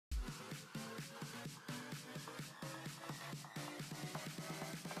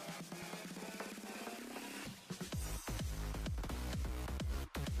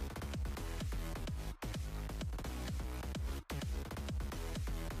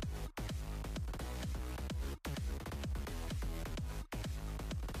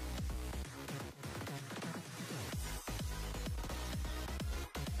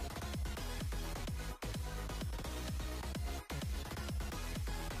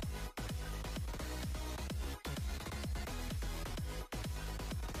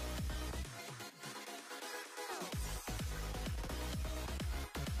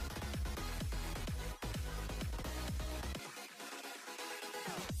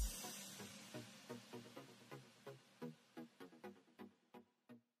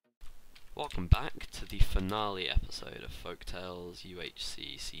Welcome back to the finale episode of Folk Tales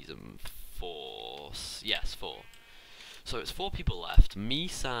UHC Season 4. Yes, 4. So it's 4 people left. Me,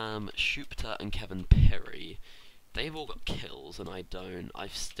 Sam, Shupta and Kevin Perry. They've all got kills and I don't.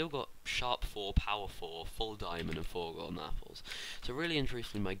 I've still got Sharp 4, Power 4, Full Diamond and 4 Golden Apples. So really and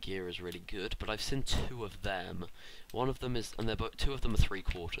truthfully my gear is really good, but I've seen 2 of them. One of them is, and they're both, 2 of them are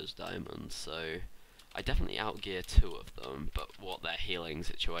 3/4 diamonds, so I definitely outgear 2 of them, but what their healing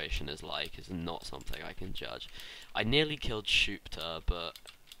situation is like is not something I can judge. I nearly killed Shupta, but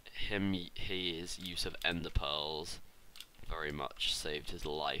his use of Ender Pearls very much saved his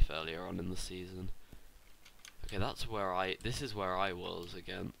life earlier on in the season. Okay, this is where I was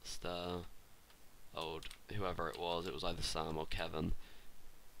against whoever it was either Sam or Kevin.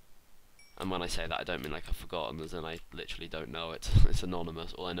 And when I say that, I don't mean like I've forgotten, as in I literally don't know, it's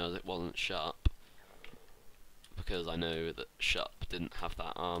anonymous. All I know is it wasn't Sharp, because I know that Sharp didn't have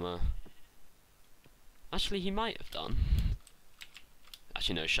that armor. Actually, he might have done.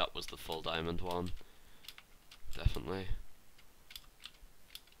 Actually, no, Sharp was the full diamond one. Definitely.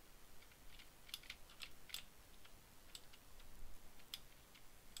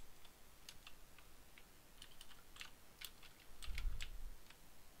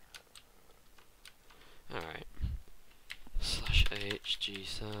 Alright. /H, G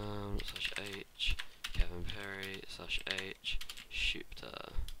Sam, /H, Kevin Perry, /H,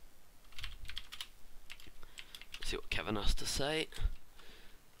 Shupta. Let's see what Kevin has to say.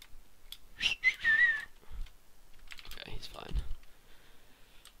 Okay, he's fine.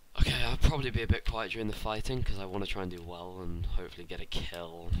 Okay, I'll probably be a bit quiet during the fighting because I want to try and do well and hopefully get a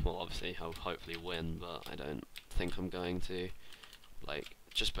kill. Well, obviously I'll hopefully win, but I don't think I'm going to. Like,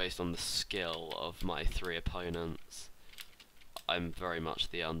 just based on the skill of my 3 opponents, I'm very much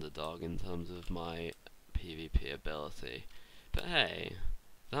the underdog in terms of my PvP ability. But hey,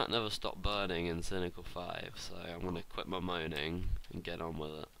 that never stopped burning in Cynical 5, so I'm going to quit my moaning and get on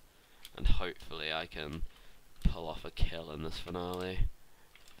with it. And hopefully I can pull off a kill in this finale.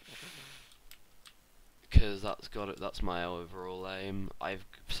 Because that's my overall aim. I've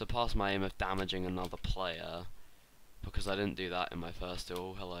surpassed my aim of damaging another player, because I didn't do that in my first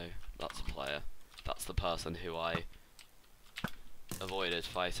duel. Hello, that's a player. That's the person who I avoided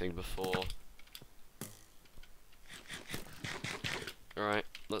fighting before. Alright,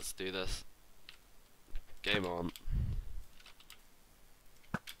 let's do this. Game on.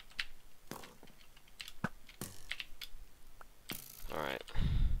 Alright.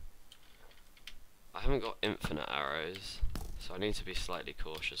 I haven't got infinite arrows, so I need to be slightly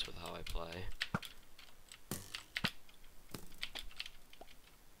cautious with how I play.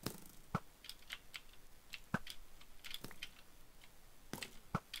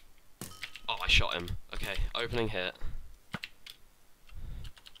 Oh, I shot him. Okay, opening hit.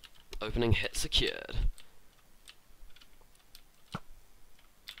 Opening hit secured.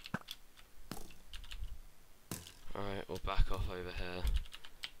 Alright, we'll back off over here.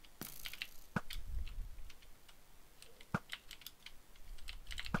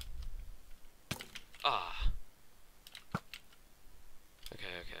 Ah! Okay.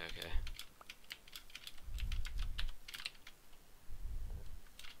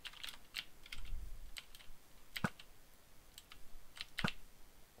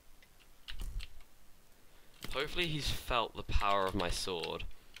 Hopefully he's felt the power of my sword.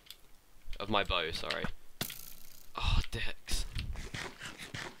 Of my bow, sorry. Oh, dicks.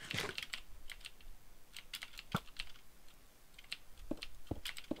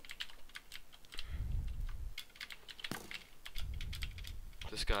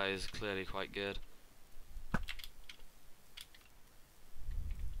 This guy is clearly quite good.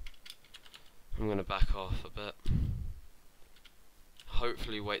 I'm gonna back off a bit.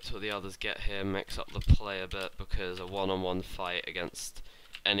 Hopefully wait till the others get here, mix up the play a bit, because a one-on-one fight against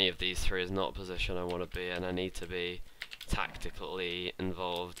any of these 3 is not a position I want to be in. I need to be tactically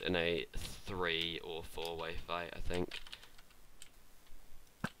involved in a 3 or 4-way fight, I think.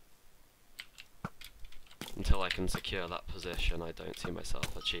 Until I can secure that position, I don't see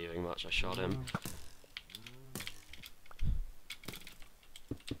myself achieving much. I shot him.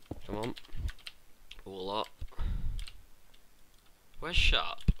 Come on. All up. Where's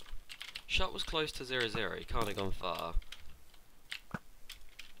Sharp? Sharp was close to 0-0, he can't have gone far.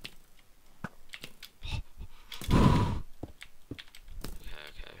 Okay.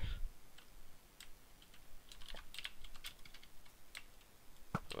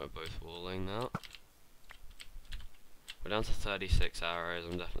 We're both walling now. We're down to 36 arrows,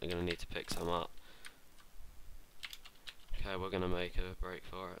 I'm definitely going to need to pick some up. Okay, we're going to make a break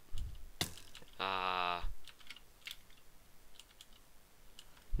for it. Ah.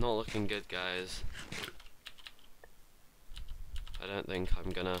 Not looking good, guys. I don't think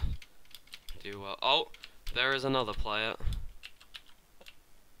I'm gonna do well. Oh, there is another player.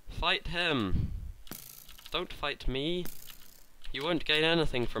 Fight him. Don't fight me. You won't gain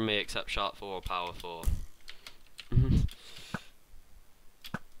anything from me except Sharp 4 or Power 4. Come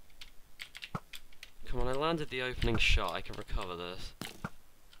on, I landed the opening shot. I can recover this.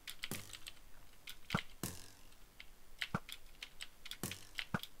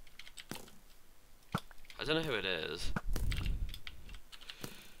 I don't know who it is.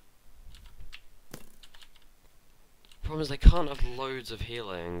 Problem is they can't have loads of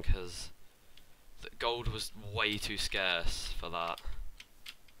healing because the gold was way too scarce for that.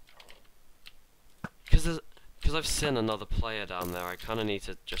 Because I've seen another player down there, I kind of need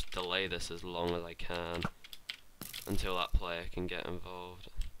to just delay this as long as I can until that player can get involved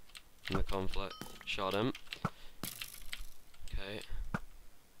in the conflict. Shot him. Okay.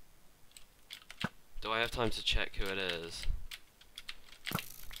 Do I have time to check who it is?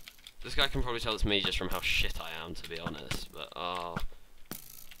 This guy can probably tell it's me just from how shit I am, to be honest, but oh.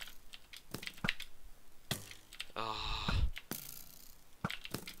 Oh.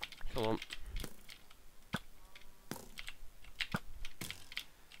 Come on.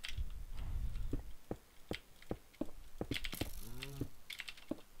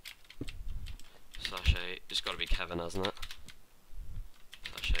 Slash 8, it's gotta be Kevin, hasn't it?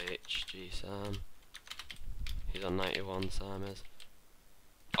 Slash H, G Sam. He's on 91, Sam is.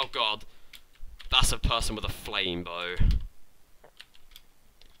 Oh god! That's a person with a flame bow.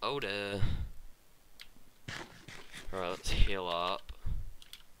 Oh dear. Alright, let's heal up.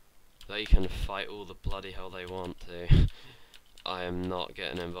 They can fight all the bloody hell they want to. I am not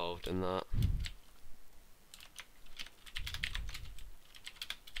getting involved in that.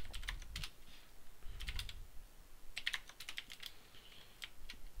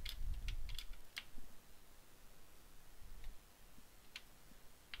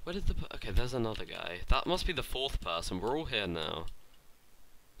 Where did the... Okay, there's another guy. That must be the fourth person. We're all here now.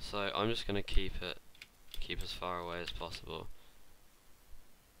 So I'm just gonna keep as far away as possible.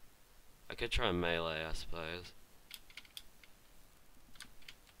 I could try and melee, I suppose.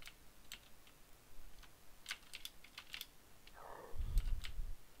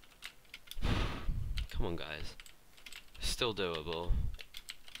 Come on, guys. Still doable.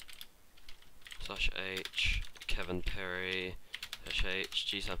 Slash H, Kevin Perry, Slash H,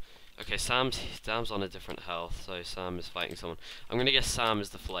 G Sam. Okay, Sam's on a different health, so Sam is fighting someone. I'm gonna guess Sam is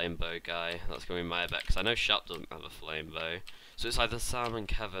the flame bow guy. That's gonna be my bet, because I know Sharp doesn't have a flame bow. So it's either Sam and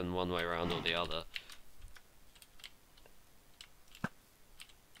Kevin one way around or the other.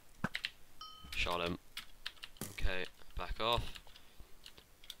 Shot him. Okay, back off.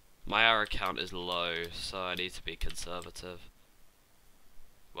 My arrow count is low, so I need to be conservative.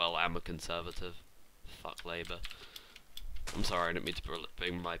 Well, I'm a conservative. Fuck Labour. I'm sorry, I didn't mean to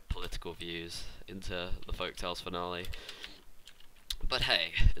bring my political views into the Folktales finale. But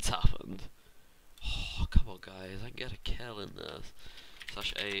hey, it's happened. Oh, come on guys, I can get a kill in this.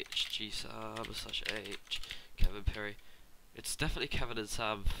 Slash H, G Sam, slash H, Kevin Perry. It's definitely Kevin and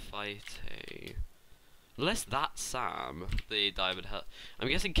Sam fighting. Unless that's Sam, the diamond head. I'm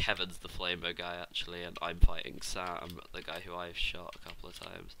guessing Kevin's the flamebow guy actually, and I'm fighting Sam, the guy who I've shot a couple of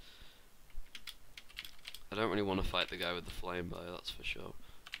times. I don't really want to fight the guy with the flamebow, that's for sure.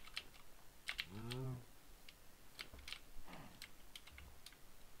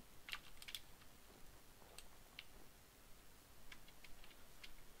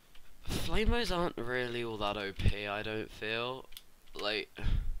 Flamebows aren't really all that OP, I don't feel. Like,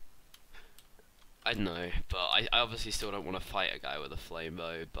 I don't know, but I obviously still don't want to fight a guy with a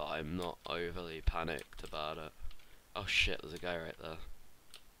flamebow, but I'm not overly panicked about it. Oh shit, there's a guy right there.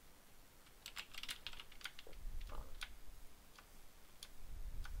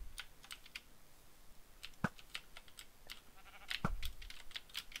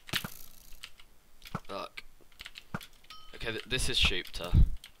 Look. Okay, this is Shoopter.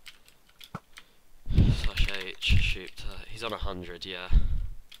 Slash H, Shoopter. He's on 100, yeah.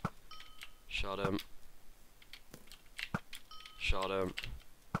 Shot him. Shot him.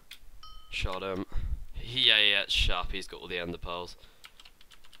 Shot him. Yeah, it's Sharp, he's got all the ender pearls.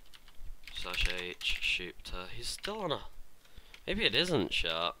 Slash H, Shoopter. He's still on a... Maybe it isn't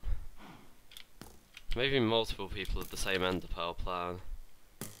Sharp. Maybe multiple people have the same ender pearl plan.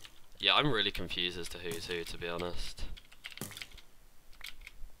 Yeah, I'm really confused as to who's who, to be honest.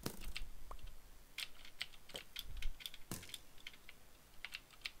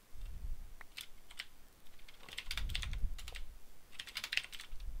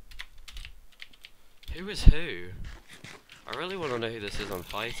 Who is who? I really want to know who this is I'm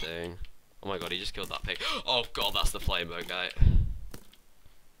fighting. Oh my god, he just killed that pig. Oh god, that's the flamebow guy.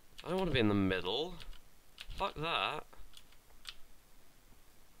 I don't want to be in the middle. Fuck that.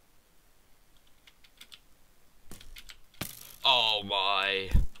 Oh my.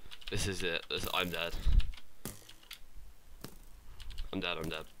 This is it. I'm dead. I'm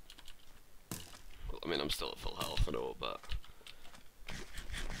dead. Well, I mean, I'm still at full health and all, but...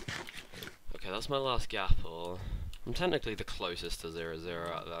 Okay, that's my last Gapple. I'm technically the closest to 0-0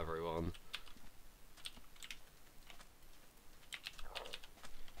 out of everyone.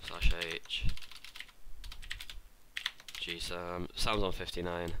 /H. G Sam. Sam's on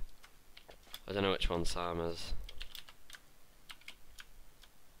 59. I don't know which one Sam is.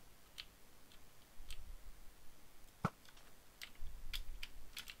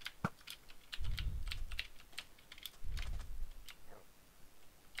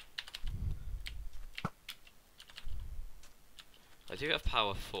 I do have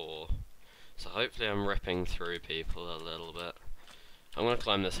power 4, so hopefully I'm ripping through people a little bit. I'm gonna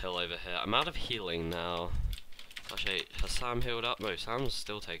climb this hill over here. I'm out of healing now. /H. Has Sam healed up? No, Sam's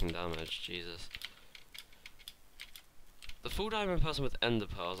still taking damage. Jesus. The full diamond person with ender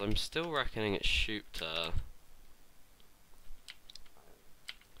pearls, I'm still reckoning it's Shoopter.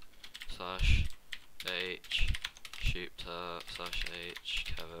 /H. Shoopter. /H.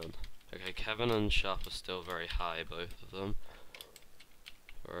 Kevin. Okay, Kevin and Sharp are still very high, both of them.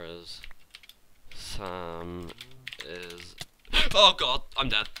 Whereas Sam is... Oh god, I'm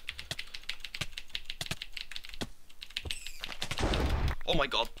dead. Oh my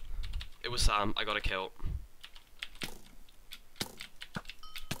god. It was Sam, I got a kill.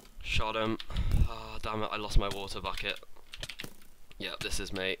 Shot him. Ah, oh, damn it, I lost my water bucket. Yeah, this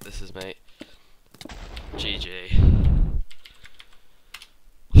is mate, GG.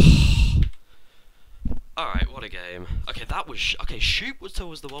 Alright, what a game. Okay, that was... okay, Shoopter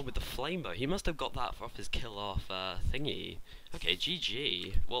was the one with the flamebow. He must have got that off his kill-off thingy. Okay,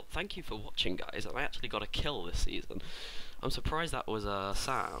 GG. Well, thank you for watching, guys. I actually got a kill this season. I'm surprised that was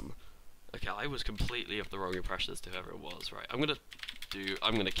Sam. Okay, I was completely of the wrong impression as to whoever it was. Right, I'm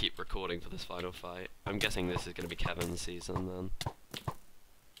gonna keep recording for this final fight. I'm guessing this is gonna be Kevin's season then.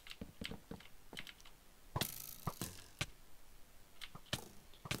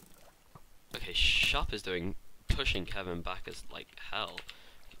 Okay, Shup is pushing Kevin back as like hell.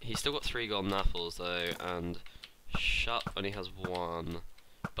 He's still got 3 golden apples though, and Shup only has 1.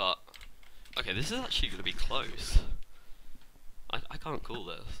 But okay, this is actually gonna be close. I can't call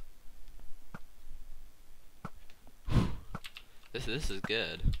this. This is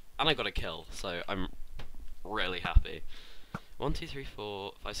good, and I got a kill, so I'm really happy. 1, 2, 3,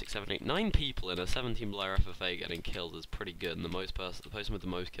 4, 5, 6, 7, 8, 9 people in a 17 player FFA getting killed is pretty good, and the person with the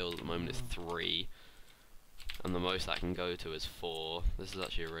most kills at the moment is 3, and the most that can go to is 4. This is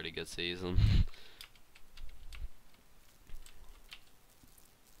actually a really good season.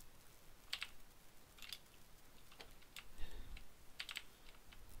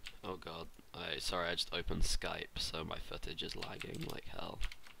 Oh god, sorry, I just opened Skype, so my footage is lagging like hell.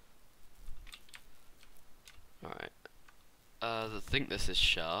 Alright. I think this is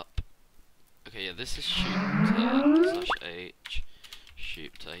Sharp. Okay, yeah, this is Shoopter /H.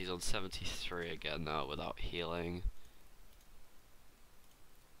 Shoopter, he's on 73 again now without healing.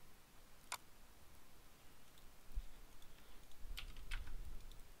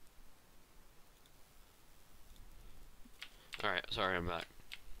 Alright, sorry, I'm back.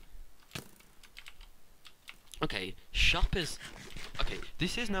 Okay, Shup is... okay,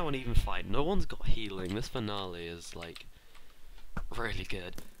 this is now an even fight. No one's got healing. This finale is, like, really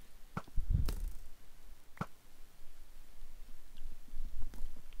good.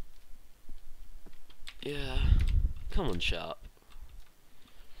 Yeah. Come on, Sharp.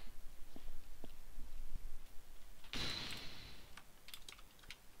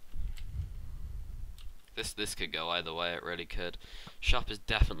 This could go either way, it really could. Sharp is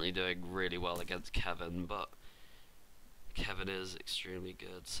definitely doing really well against Kevin, but Kevin is extremely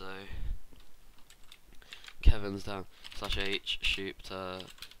good, so Kevin's down. /H, Shoopter,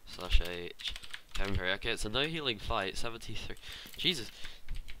 /H, Kevin Perry. Okay, it's a no healing fight, 73. Jesus,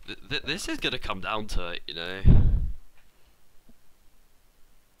 this is gonna come down to it, you know.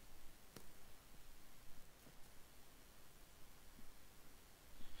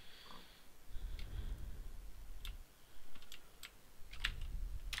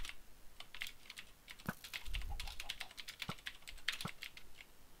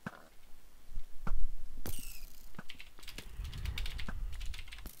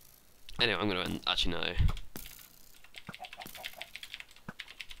 Anyway, I'm gonna actually no.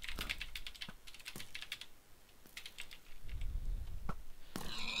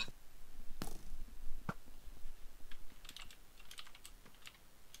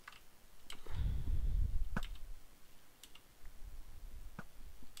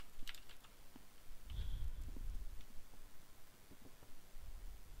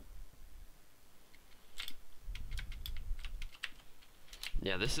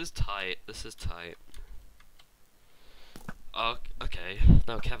 Yeah, this is tight. This is tight. Oh, okay.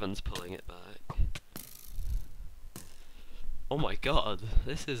 Now Kevin's pulling it back. Oh my god,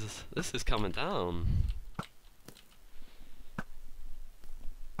 this is coming down.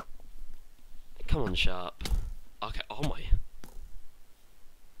 Come on, Sharp. Okay, oh my.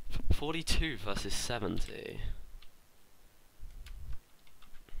 42 versus 70.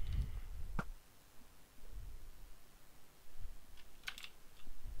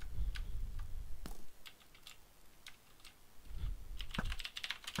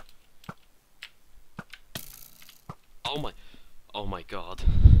 Oh my god.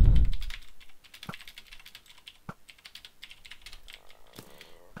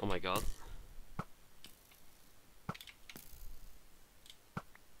 Oh my god.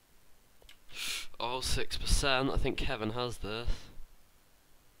 Oh, 6%. I think Kevin has this.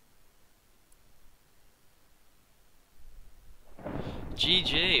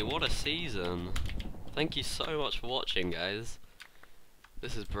 GG, what a season. Thank you so much for watching, guys.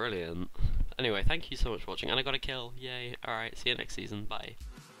 This is brilliant. Anyway, thank you so much for watching, and I got a kill. Yay. Alright, see you next season. Bye.